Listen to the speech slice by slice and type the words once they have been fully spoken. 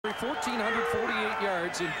nearly 1,448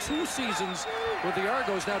 yards in 2 seasons with the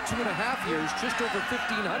Argos, now 2.5 years, just over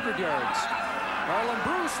 1,500 yards. Arlen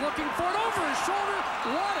Bruce looking for it over his shoulder.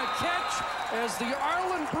 What a catch as the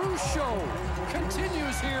Arlen Bruce show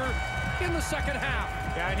continues here in the second half.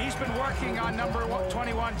 Yeah, and he's been working on number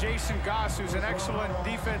 21, Jason Goss, who's an excellent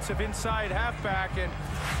defensive inside halfback. And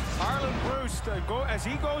Arlen Bruce, as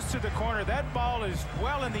he goes to the corner, that ball is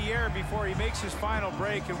well in the air before he makes his final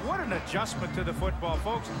break. And what an adjustment to the football,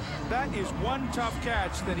 folks. That is one tough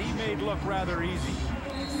catch that he made look rather easy.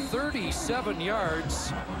 37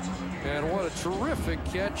 yards. And what a terrific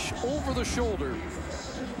catch over the shoulder.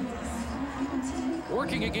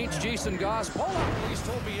 Working against Jason Goss. Paul Police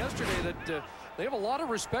told me yesterday that they have a lot of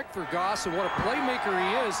respect for Goss and what a playmaker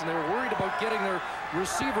he is, and they were worried about getting their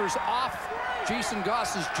receivers off Jason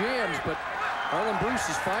Goss's jams, but Arlen Bruce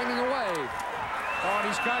is finding a way. Oh, and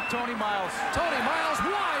he's got Tony Miles. Tony Miles,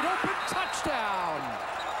 wide open, touchdown.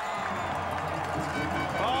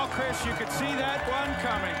 Oh, Chris, you could see that one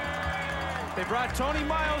coming. They brought Tony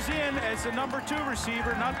Miles in as the number 2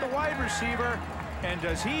 receiver, not the wide receiver. And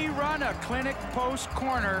does he run a clinic post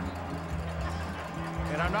corner?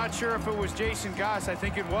 And I'm not sure if it was Jason Goss. I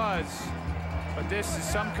think it was. But this is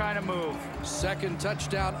some kind of move. Second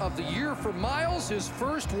touchdown of the year for Miles. His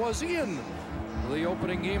first was in the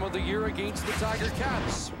opening game of the year against the Tiger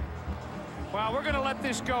Cats. Well, we're going to let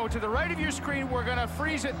this go. To the right of your screen, we're going to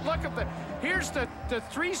freeze it. Look at here's the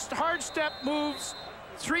 3 hard step moves.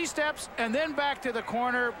 3 steps, and then back to the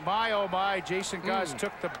corner. My, oh my, Jason Goss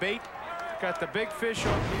took the bait. Got the big fish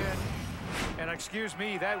hook in. And excuse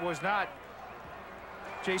me, that was not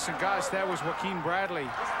Jason Goss. That was Joaquin Bradley,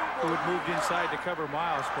 who had moved inside to cover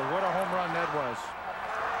Miles. But what a home run that was.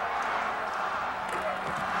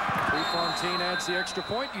 Prefontaine adds the extra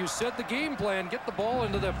point. You said the game plan. Get the ball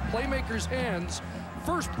into the playmaker's hands.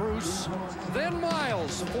 First Bruce, then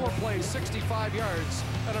Miles. 4 plays, 65 yards,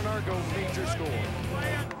 and an Argo major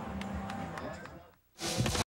score.